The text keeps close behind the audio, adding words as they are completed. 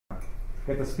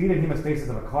get the speed and hemostasis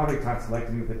of a cautery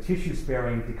tonsillectomy with a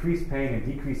tissue-sparing, decreased pain, and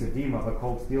decreased edema of a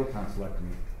cold steel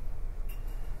tonsillectomy.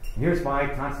 And here's my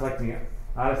tonsillectomy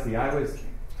odyssey. I was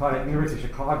taught at the University of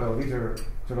Chicago. These are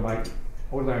sort of my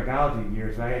otolaryngology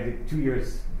years. I did 2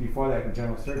 years before that in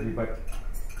general surgery, but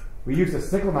we used a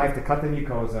sickle knife to cut the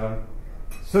mucosa,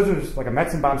 scissors, like a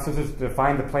Metzenbaum scissors, to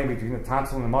find the plane between the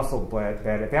tonsil and the muscle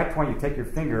bed. At that point, you take your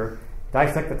finger,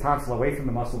 dissect the tonsil away from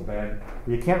the muscle bed.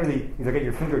 You can't really either get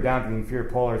your finger down to the inferior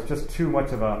polar. It's just too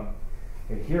much of a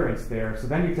adherence there. So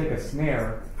then you take a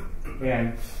snare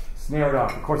and snare it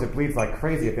off. Of course, it bleeds like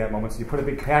crazy at that moment, so you put a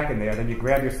big pack in there. Then you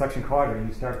grab your suction cautery and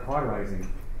you start cauterizing.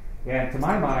 And to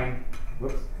my mind,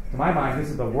 this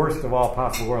is the worst of all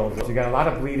possible worlds. You got a lot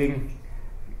of bleeding.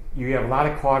 You have a lot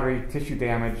of cautery, tissue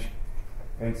damage.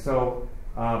 And so,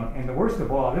 and the worst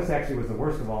of all, this actually was the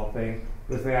worst of all thing,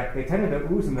 was that they tended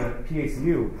to ooze in the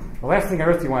PACU. The last thing on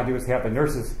earth you want to do is have the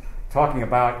nurses talking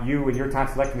about you and your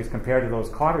tonsillectomies compared to those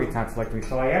cautery tonsillectomies.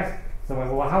 So I asked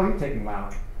someone, well, how are you taking them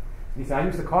out? He said, I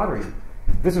use the cautery.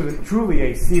 This is truly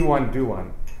a see one, do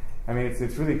one. I mean, it's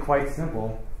really quite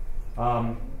simple.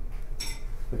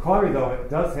 The cautery, though, it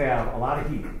does have a lot of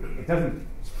heat. It doesn't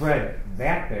spread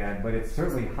that bad, but it's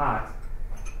certainly hot.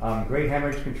 Great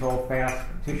hemorrhage control, fast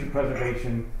tissue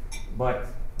preservation, but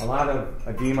a lot of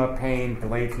edema, pain,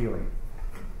 delayed healing.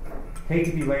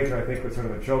 KTP laser, I think, was sort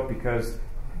of a joke because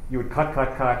you would cut,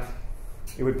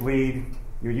 it would bleed,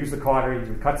 you would use the cautery,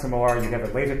 you would cut some more, you'd have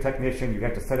a laser technician, you'd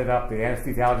have to set it up, the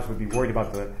anesthesiologist would be worried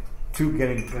about the tube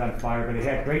getting it on fire, but it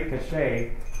had great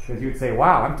cachet because you would say,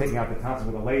 wow, I'm taking out the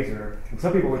tonsil with a laser. And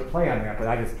some people would play on that, but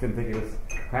I just didn't think it was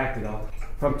practical.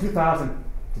 From 2000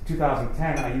 to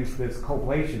 2010, I used this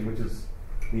coblation, which is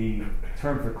the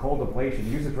term for cold ablation.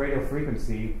 It uses radio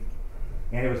frequency,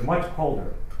 and it was much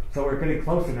colder. So we're getting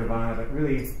close to nirvana, but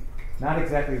really not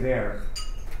exactly there.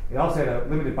 It also had a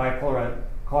limited bipolar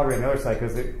cautery on the other side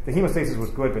because the hemostasis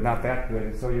was good, but not that good.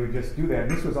 And so you would just do that.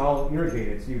 And this was all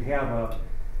irrigated, so you'd have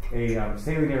a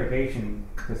saline irrigation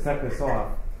to set this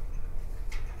off.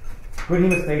 Good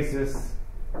hemostasis,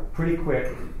 pretty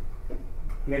quick.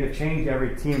 You had to change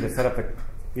every team to set up the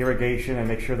irrigation and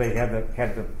make sure they had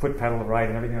the foot pedal right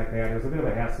and everything like that. It was a bit of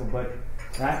a hassle, but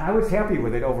I was happy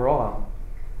with it overall.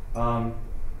 But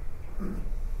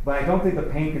I don't think the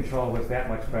pain control was that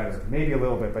much better. Maybe a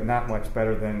little bit, but not much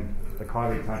better than the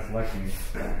cautery tonsillectomy.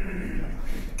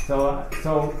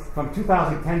 So from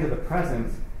 2010 to the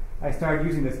present, I started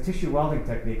using this tissue welding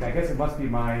technique. I guess it must be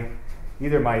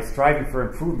either my striving for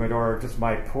improvement or just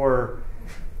my poor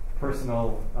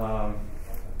personal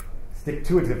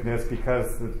stick-to-itiveness,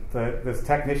 because this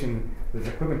technician, this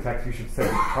equipment tech, you should say,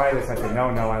 try this. I said, no,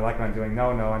 I like what I'm doing.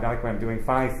 No, I like what I'm doing.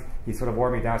 Finally, he sort of wore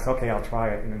me down. I said, okay, I'll try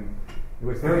it. And it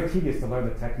was very tedious to learn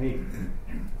the technique.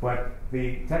 But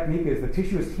the technique is the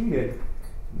tissue is heated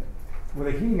with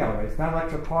a heating element. It's not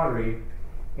electrocautery,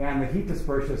 and the heat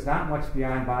dispersion is not much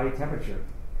beyond body temperature.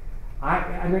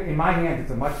 In my hands,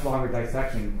 it's a much longer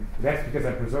dissection. That's because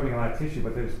I'm preserving a lot of tissue,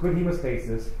 but there's good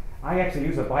hemostasis. I actually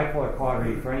use a bipolar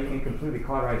cautery for any incompletely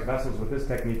cauterized vessels with this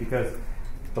technique because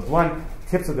the blunt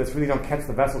tips of this really don't catch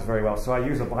the vessels very well, so I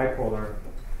use a bipolar.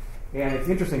 And it's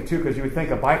interesting, too, because you would think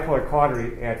a bipolar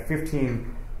cautery at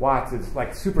 15 watts is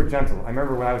like super gentle. I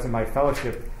remember when I was in my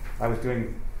fellowship, I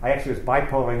actually was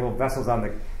bipolaring little vessels on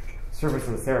the surface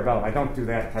of the cerebellum. I don't do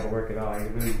that type of work at all. I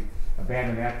really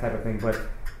abandon that type of thing. But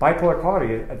bipolar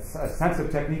cautery, it's a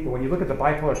sensitive technique, but when you look at the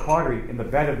bipolar cautery in the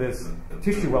bed of this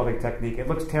tissue welding technique, it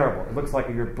looks terrible. It looks like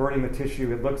you're burning the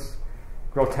tissue. It looks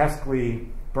grotesquely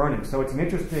burning. So it's an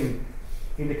interesting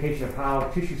indication of how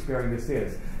tissue sparing this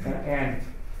is. And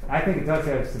I think it does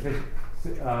have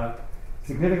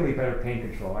significantly better pain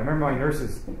control. I remember my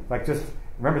nurses,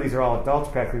 remember these are all adults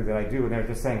practically that I do, and they're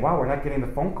just saying, wow, we're not getting the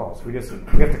phone calls. We have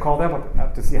to call them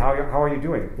up to see how are you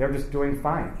doing. They're just doing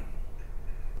fine.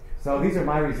 So these are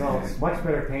my results. Much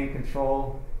better pain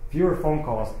control, fewer phone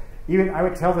calls. Even I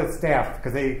would tell the staff,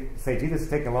 because they say, gee, this is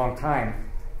taking a long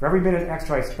time. For every minute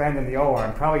extra I spend in the OR,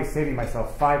 I'm probably saving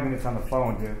myself 5 minutes on the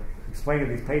phone to explain to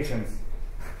these patients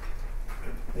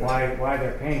why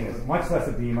their pain is. Much less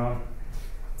edema,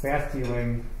 fast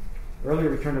healing, earlier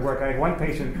return to work. I had one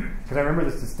patient, because I remember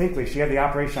this distinctly, she had the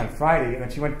operation on Friday, and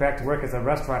then she went back to work as a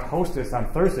restaurant hostess on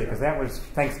Thursday, because that was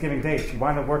Thanksgiving Day. She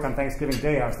wanted to work on Thanksgiving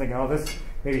Day. I was thinking, oh, this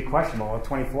may be questionable, a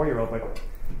 24-year-old, but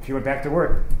she went back to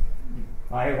work.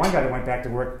 I had one guy that went back to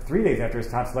work 3 days after his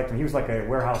tonsillectomy. He was like a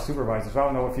warehouse supervisor, so I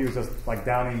don't know if he was just like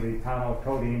downing the Tylenol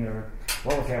codeine or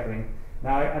what was happening.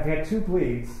 Now, I've had 2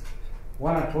 bleeds,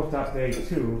 one on post-op day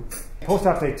 2.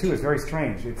 Post-op day 2 is very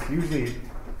strange. It's usually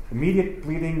immediate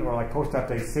bleeding or like post-op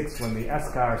day 6 when the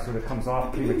eschar sort of comes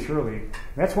off prematurely. And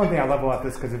that's one thing I love about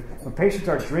this, because when patients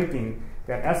are drinking,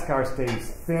 that eschar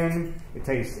stays thin, it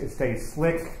stays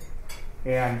slick,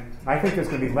 and I think there's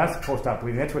going to be less post-op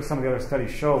bleeding. That's what some of the other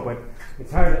studies show, but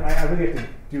it's hard. I really have to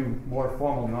do more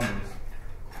formal numbers.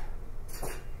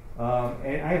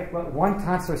 And I have one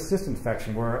tonsillar cyst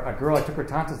infection where a girl, I took her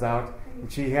tonsils out,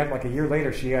 and she had, like a year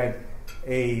later, she had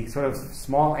a sort of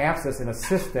small abscess and a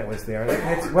cyst that was there.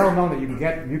 And it's well known that you can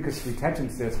get mucus retention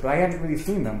cysts, but I hadn't really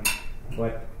seen them.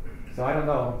 But so I don't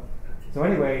know. So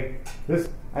anyway, this,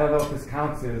 I don't know if this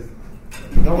counts as,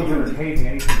 no one's ever paid me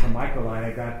anything from Microline.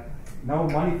 I got no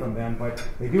money from them, but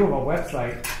they do have a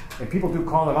website, and people do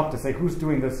call them up to say who's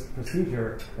doing this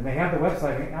procedure, and they have the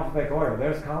website in alphabetical order.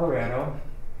 There's Colorado,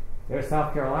 there's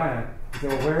South Carolina. I say,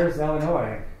 well, where's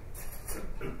Illinois?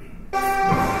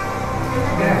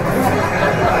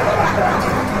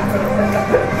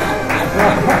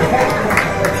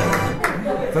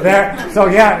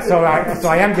 So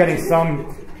I am getting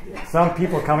some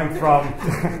people coming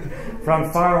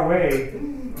from far away,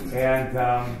 and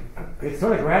it's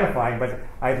sort of gratifying. But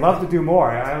I'd love to do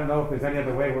more. I don't know if there's any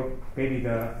other way, maybe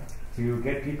to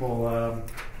get people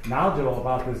knowledgeable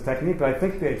about this technique. But I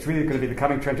think that it's really going to be the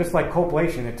coming trend. Just like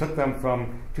coblation, it took them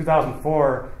from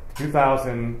 2004 to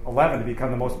 2011 to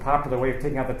become the most popular way of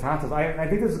taking out the tonsils. I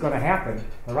think this is going to happen.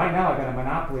 But right now, I've got a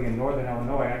monopoly in northern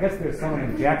Illinois. I guess there's someone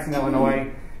in Jackson, Illinois,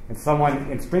 and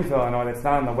someone in Springfield, Illinois, that's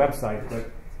not on the website.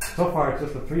 But so far, it's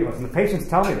just the 3 of us. And the patients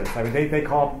tell me this. I mean, they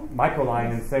call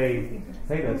Microline and say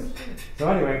this. So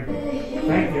anyway,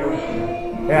 thank you.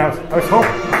 Yeah, I was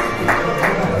hoping.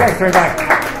 Thanks very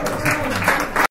much.